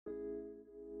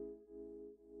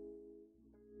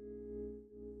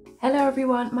Hello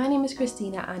everyone, my name is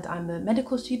Christina and I'm a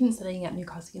medical student studying at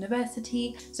Newcastle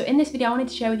University. So in this video I wanted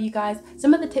to share with you guys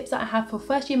some of the tips that I have for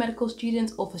first year medical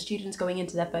students or for students going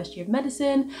into their first year of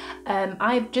medicine.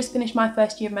 I've just finished my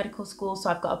first year of medical school,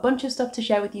 so I've got a bunch of stuff to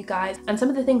share with you guys and some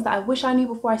of the things that I wish I knew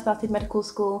before I started medical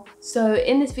school. So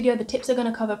in this video the tips are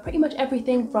going to cover pretty much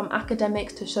everything from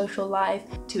academics to social life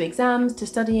to exams to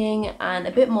studying and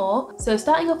a bit more. So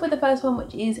starting off with the first one,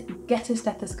 which is get a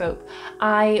stethoscope.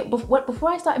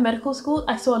 Before I started medical school,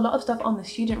 I saw a lot of stuff on the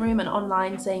student room and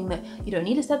online saying that you don't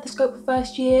need a stethoscope for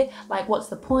first year, like what's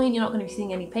the point, you're not going to be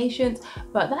seeing any patients,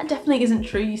 but that definitely isn't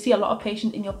true. You see a lot of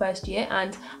patients in your first year,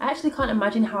 and I actually can't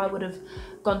imagine how I would have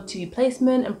gone to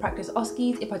placement and practice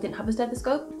OSCEs if I didn't have a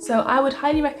stethoscope. So I would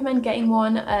highly recommend getting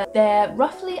one. They're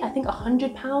roughly, I think,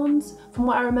 £100 from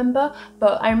what I remember,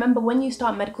 but I remember when you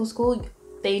start medical school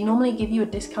they normally give you a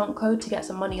discount code to get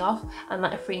some money off and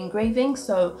like a free engraving,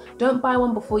 so don't buy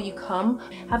one before you come.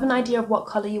 Have an idea of what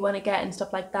colour you want to get and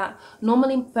stuff like that.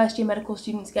 Normally first year medical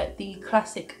students get the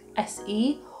classic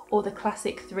SE or the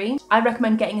classic 3. I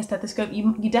recommend getting a stethoscope.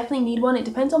 You definitely need one. It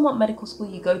depends on what medical school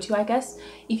you go to, I guess.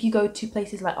 If you go to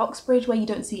places like Oxbridge where you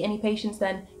don't see any patients,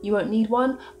 then you won't need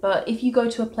one. But if you go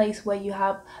to a place where you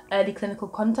have early clinical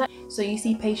contact, so you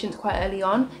see patients quite early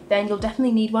on, then you'll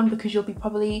definitely need one because you'll be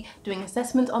probably doing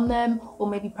assessments on them or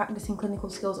maybe practicing clinical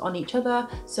skills on each other.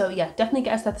 So yeah, definitely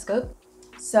get a stethoscope.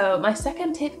 So my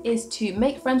second tip is to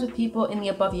make friends with people in the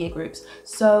above year groups.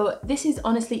 So this is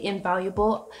honestly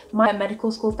invaluable. My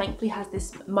medical school thankfully has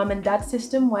this mum and dad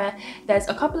system where there's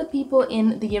a couple of people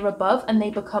in the year above and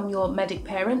they become your medic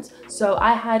parents. So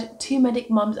I had 2 medic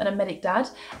mums and a medic dad,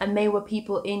 and they were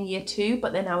people in year 2,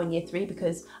 but they're now in year 3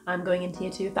 because I'm going into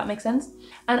year 2, if that makes sense.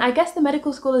 And I guess the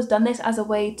medical school has done this as a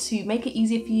way to make it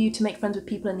easier for you to make friends with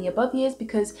people in the above years,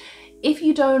 because if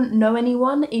you don't know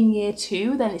anyone in year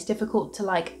 2, then it's difficult to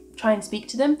like try and speak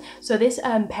to them. So this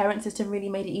parent system really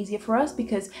made it easier for us,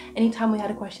 because anytime we had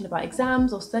a question about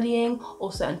exams or studying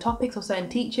or certain topics or certain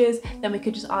teachers, then we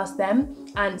could just ask them.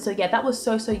 And so yeah, that was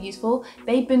so useful.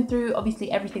 They've been through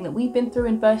obviously everything that we've been through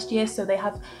in first year, so they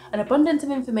have an abundance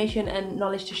of information and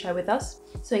knowledge to share with us.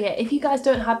 So yeah, if you guys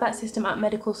don't have that system at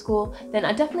medical school, then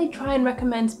I definitely try and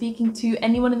recommend speaking to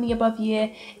anyone in the above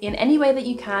year in any way that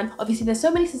you can. Obviously there's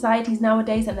so many societies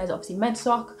nowadays, and there's obviously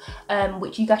MedSoc,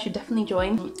 which you guys should definitely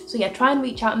join. So yeah, try and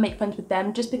reach out and make friends with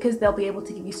them, just because they'll be able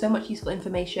to give you so much useful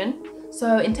information.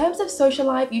 So in terms of social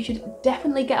life, you should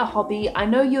definitely get a hobby. I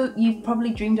know you've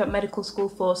probably dreamed up medical school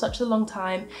for such a long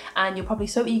time and you're probably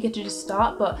so eager to just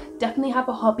start, but definitely have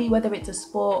a hobby, whether it's a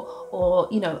sport or,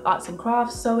 you know, arts and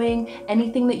crafts, sewing,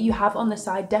 anything that you have on the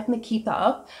side, definitely keep that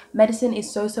up. Medicine is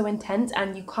so intense,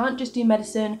 and you can't just do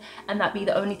medicine and that be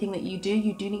the only thing that you do.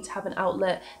 You do need to have an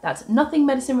outlet that's nothing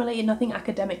medicine related, nothing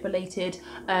academic related.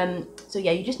 So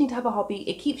yeah, you just need to have a hobby.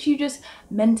 It keeps you just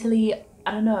mentally,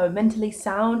 I don't know, mentally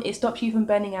sound. It stops you from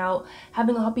burning out.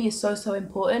 Having a hobby is so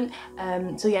important.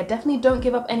 So yeah, definitely don't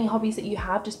give up any hobbies that you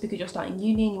have just because you're starting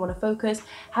uni and you want to focus.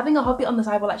 Having a hobby on the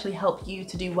side will actually help you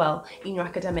to do well in your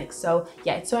academics. So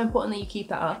yeah, it's so important that you keep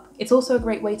that up. It's also a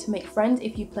great way to make friends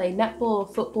if you play netball or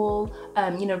football,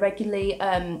 you know, regularly.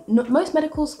 Most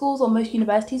medical schools or most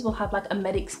universities will have like a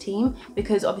medics team,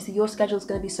 because obviously your schedule is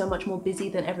going to be so much more busy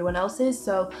than everyone else's.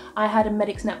 So I had a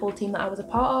medics netball team that I was a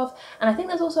part of, and I think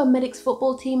there's also a medics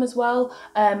football team as well.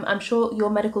 I'm sure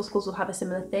your medical schools will have a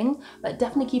similar thing, but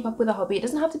definitely keep up with a hobby. It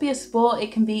doesn't have to be a sport,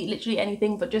 it can be literally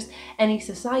anything, but just any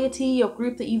society or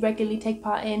group that you regularly take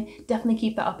part in, definitely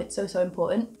keep that up. It's so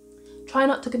important. Try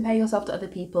not to compare yourself to other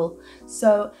people.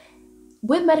 So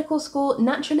with medical school,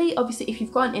 naturally, obviously, if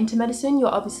you've gotten into medicine,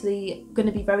 you're obviously going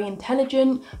to be very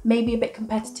intelligent, maybe a bit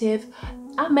competitive.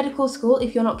 At medical school,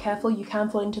 if you're not careful, you can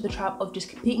fall into the trap of just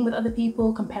competing with other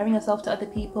people, comparing yourself to other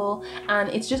people, and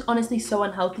it's just honestly so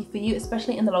unhealthy for you,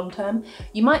 especially in the long term.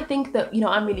 You might think that, you know,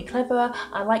 I'm really clever,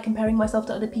 I like comparing myself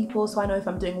to other people so I know if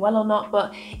I'm doing well or not,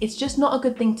 but it's just not a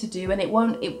good thing to do, and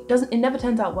it never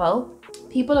turns out well.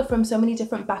 People are from so many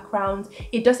different backgrounds.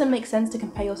 It doesn't make sense to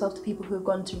compare yourself to people who have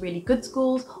gone to really good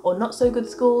schools or not so good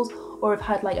schools, or have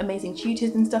had like amazing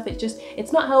tutors and stuff.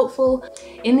 It's not helpful.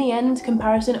 In the end,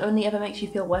 comparison only ever makes you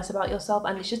feel worse about yourself,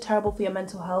 and it's just terrible for your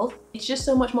mental health. It's just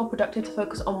so much more productive to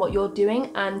focus on what you're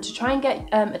doing and to try and get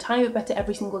a tiny bit better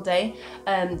every single day.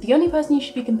 The only person you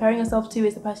should be comparing yourself to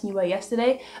is the person you were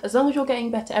yesterday. As long as you're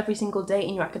getting better every single day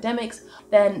in your academics,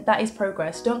 then that is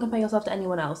progress. Don't compare yourself to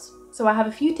anyone else. So I have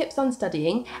a few tips on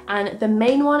studying, and the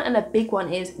main one and a big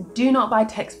one is do not buy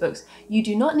textbooks. You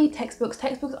do not need textbooks.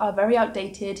 Textbooks are very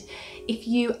outdated. If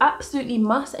you absolutely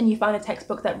must and you find a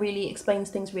textbook that really explains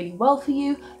things really well for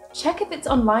you, check if it's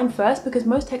online first, because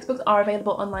most textbooks are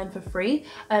available online for free.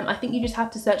 I think you just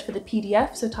have to search for the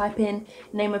PDF, so type in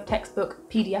name of textbook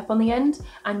PDF on the end,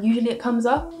 and usually it comes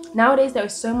up. Nowadays there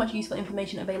is so much useful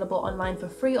information available online for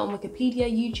free on Wikipedia,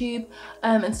 YouTube,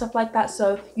 and stuff like that,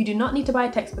 so you do not need to buy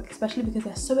a textbook, especially because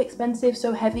they're so expensive,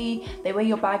 so heavy, they weigh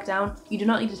your bag down. You do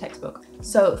not need a textbook.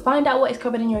 So find out what is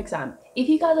covered in your exam. If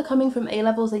you guys are coming from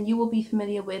A-levels, then you will be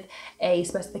familiar with a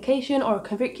specification or a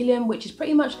curriculum, which is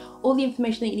pretty much all the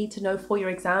information that you need to know for your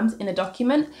exams in a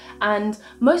document. And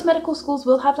most medical schools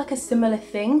will have like a similar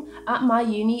thing. At my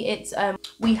uni, it's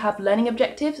we have learning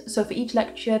objectives. So for each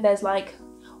lecture, there's like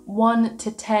 1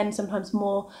 to 10, sometimes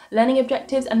more, learning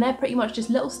objectives, and they're pretty much just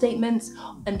little statements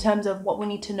in terms of what we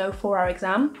need to know for our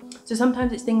exam. So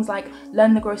sometimes it's things like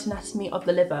learn the gross anatomy of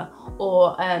the liver,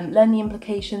 or learn the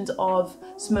implications of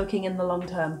smoking in the long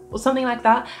term, or something like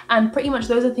that. And pretty much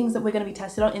those are things that we're going to be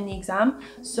tested on in the exam.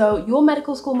 So your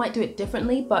medical school might do it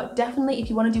differently, but definitely if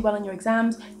you want to do well in your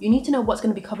exams, you need to know what's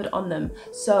going to be covered on them.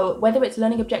 So whether it's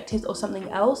learning objectives or something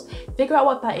else, figure out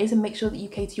what that is and make sure that you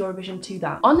cater your revision to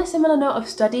that. On the similar note of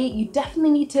study, you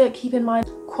definitely need to keep in mind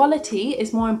quality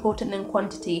is more important than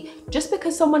quantity. Just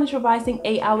because someone is revising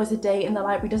 8 hours a day in the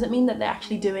library doesn't mean that they're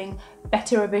actually doing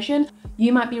better revision.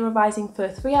 You might be revising for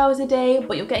 3 hours a day,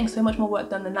 but you're getting so much more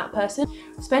work done than that person.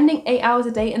 Spending 8 hours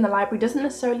a day in the library doesn't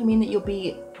necessarily mean that you'll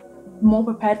be more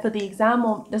prepared for the exam,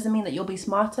 or doesn't mean that you'll be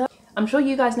smarter. I'm sure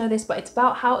you guys know this, but it's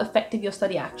about how effective your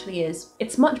study actually is.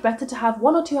 It's much better to have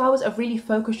 1 or 2 hours of really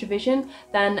focused revision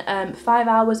than 5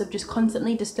 hours of just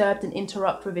constantly disturbed and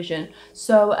interrupt revision.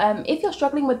 So if you're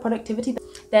struggling with productivity,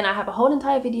 then I have a whole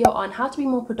entire video on how to be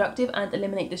more productive and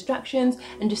eliminate distractions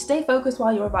and just stay focused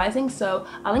while you're revising. So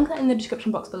I'll link that in the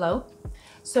description box below.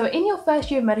 So in your first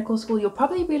year of medical school, you'll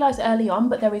probably realize early on,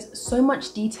 but there is so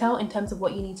much detail in terms of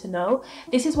what you need to know.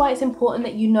 This is why it's important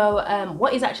that you know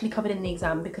what is actually covered in the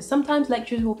exam, because sometimes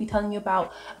lecturers will be telling you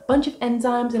about a bunch of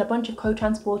enzymes and a bunch of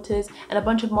co-transporters and a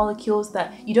bunch of molecules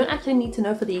that you don't actually need to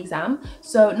know for the exam.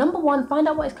 So number 1, find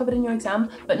out what is covered in your exam,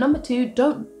 but number 2,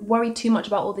 don't worry too much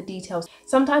about all the details.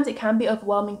 Sometimes it can be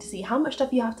overwhelming to see how much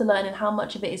stuff you have to learn and how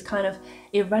much of it is kind of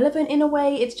irrelevant in a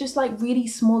way. It's just like really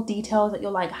small details that you're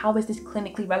like, how is this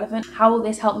clinically relevant? How will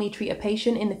this help me treat a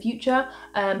patient in the future?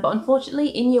 But unfortunately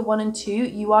in year 1 and 2,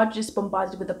 you are just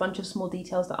bombarded with a bunch of small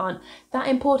details that aren't that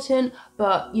important,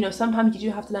 but you know, sometimes you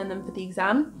do have to learn them for the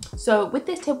exam. So with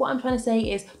this tip, what I'm trying to say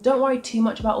is don't worry too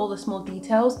much about all the small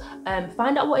details.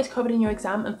 Find out what is covered in your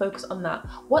exam and focus on that.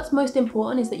 What's most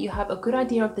important is that you have a good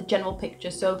idea of the general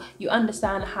picture, so you understand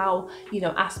how, you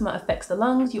know, asthma affects the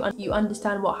lungs, you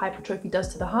understand what hypertrophy does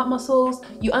to the heart muscles,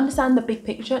 you understand the big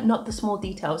picture, not the small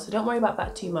details, so don't worry about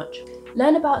that too much.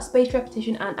 Learn about spaced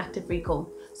repetition and active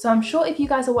recall. So I'm sure if you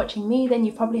guys are watching me, then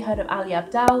you've probably heard of Ali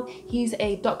Abdaal. He's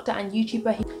a doctor and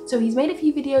YouTuber. So he's made a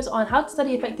few videos on how to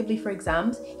study effectively for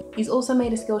exams. He's also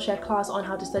made a Skillshare class on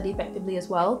how to study effectively as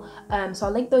well. So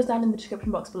I'll link those down in the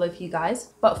description box below for you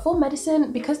guys. But for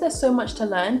medicine, because there's so much to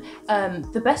learn,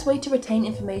 the best way to retain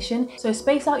information, so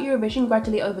space out your revision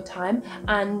gradually over time.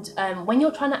 And when you're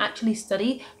trying to actually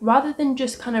study, rather than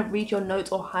just kind of read your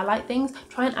notes or highlight things,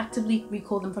 try and actively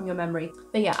recall them from your memory.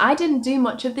 But yeah, I didn't do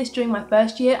much of this during my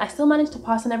first year. I still managed to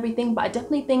pass on everything, but I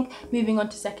definitely think moving on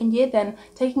to second year, then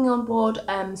taking on board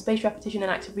spaced repetition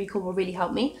and active recall will really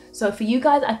help me. So for you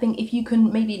guys, I think if you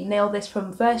can maybe nail this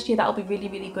from first year, that'll be really,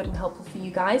 really good and helpful for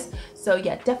you guys. So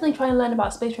yeah, definitely try and learn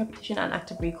about spaced repetition and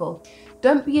active recall.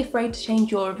 Don't be afraid to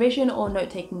change your revision or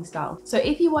note-taking style. So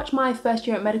if you watch my first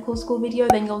year at medical school video,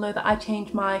 then you'll know that I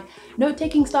changed my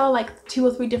note-taking style like 2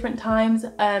 or 3 different times.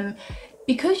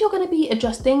 Because you're going to be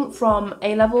adjusting from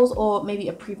A-levels or maybe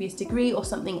a previous degree or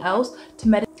something else to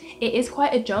medicine, it is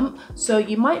quite a jump, so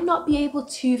you might not be able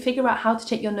to figure out how to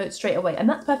take your notes straight away, and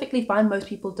that's perfectly fine. Most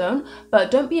people don't, but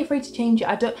don't be afraid to change it.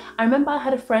 I remember I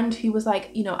had a friend who was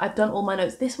like, you know, I've done all my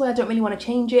notes this way, I don't really want to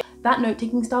change it. That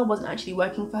note-taking style wasn't actually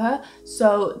working for her,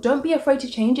 so don't be afraid to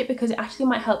change it, because it actually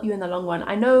might help you in the long run.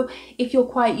 I know if you're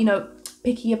quite, you know,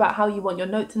 picky about how you want your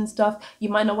notes and stuff, you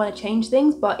might not want to change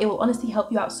things, but it will honestly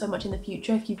help you out so much in the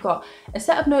future if you've got a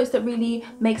set of notes that really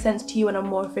make sense to you and are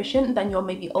more efficient than your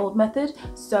maybe old method.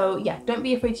 So yeah, don't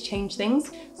be afraid to change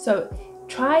things. So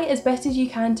try as best as you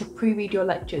can to pre-read your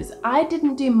lectures. I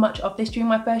didn't do much of this during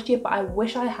my first year, but I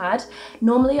wish I had.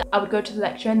 Normally I would go to the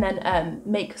lecture and then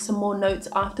make some more notes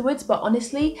afterwards, but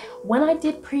honestly, when I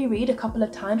did pre-read a couple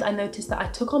of times, I noticed that I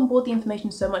took on board the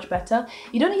information so much better.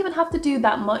 You don't even have to do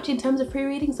that much in terms of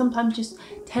pre-reading, sometimes just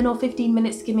 10 or 15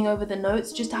 minutes skimming over the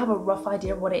notes just to have a rough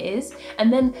idea of what it is.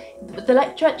 And then the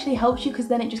lecture actually helps you, because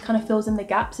then it just kind of fills in the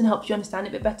gaps and helps you understand it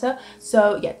a bit better.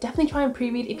 So yeah, definitely try and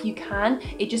pre-read if you can.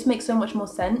 It just makes so much more more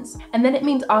sense. And then it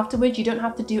means afterwards you don't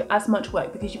have to do as much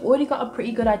work because you've already got a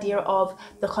pretty good idea of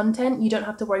the content. You don't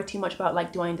have to worry too much about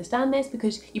like, do I understand this?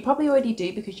 Because you probably already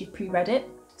do because you've pre-read it.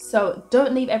 So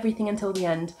don't leave everything until the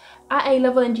end. At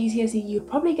A-level and GCSE, you'd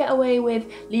probably get away with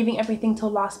leaving everything till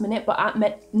last minute, but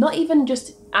not even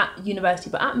just at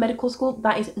university, but at medical school,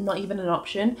 that is not even an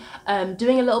option.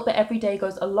 Doing a little bit every day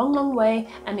goes a long way,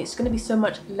 and it's going to be so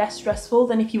much less stressful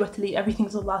than if you were to leave everything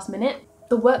till last minute.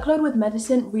 The workload with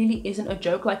medicine really isn't a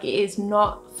joke. Like, it is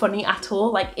not funny at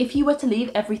all. Like, if you were to leave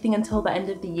everything until the end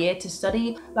of the year to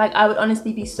study, like, I would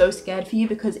honestly be so scared for you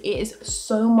because it is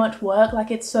so much work.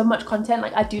 Like, it's so much content.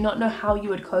 Like, I do not know how you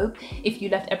would cope if you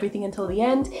left everything until the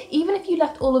end. Even if you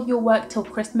left all of your work till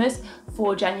Christmas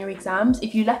for January exams,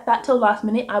 if you left that till last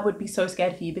minute, I would be so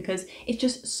scared for you because it's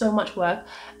just so much work.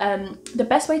 The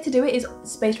best way to do it is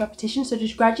spaced repetition. So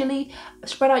just gradually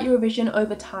spread out your revision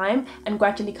over time and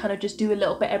gradually kind of just do a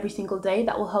little bit every single day.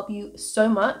 That will help you so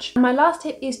much. And my last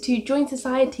tip is to join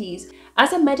societies.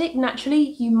 As a medic,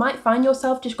 naturally you might find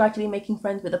yourself just gradually making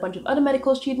friends with a bunch of other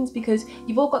medical students because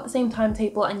you've all got the same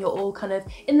timetable and you're all kind of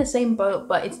in the same boat.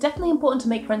 But it's definitely important to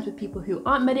make friends with people who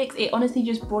aren't medics. It honestly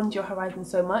just broadens your horizon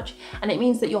so much, and it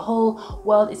means that your whole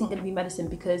world isn't going to be medicine,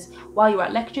 because while you're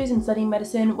at lectures and studying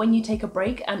medicine, when you take a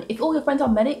break, and if all your friends are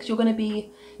medics, you're going to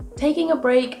be taking a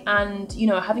break and, you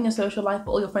know, having a social life,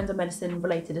 but all your friends are medicine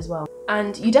related as well.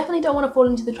 And you definitely don't want to fall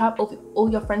into the trap of all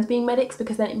your friends being medics,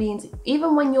 because then it means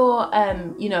even when you're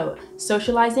you know,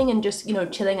 socializing and just, you know,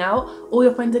 chilling out, all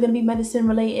your friends are going to be medicine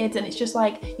related, and it's just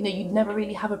like, you know, you'd never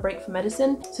really have a break from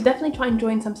medicine. So definitely try and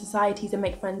join some societies and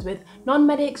make friends with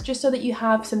non-medics, just so that you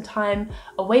have some time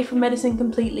away from medicine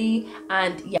completely.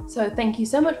 And yeah, so thank you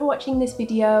so much for watching this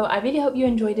video. I really hope you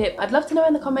enjoyed it. I'd love to know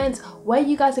in the comments where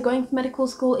you guys are going for medical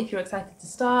school, if you're excited to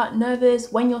start,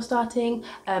 nervous, when you're starting.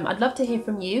 I'd love to hear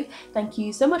from you. Thank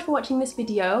you so much for watching this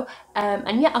video,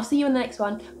 and yeah, I'll see you in the next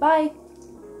one. Bye.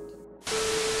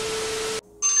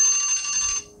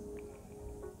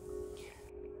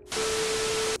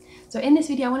 So in this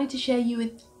video I wanted to share you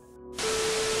with,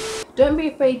 don't be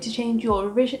afraid to change your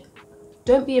revision,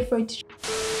 don't be afraid to,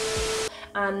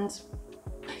 and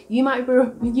you might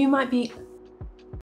be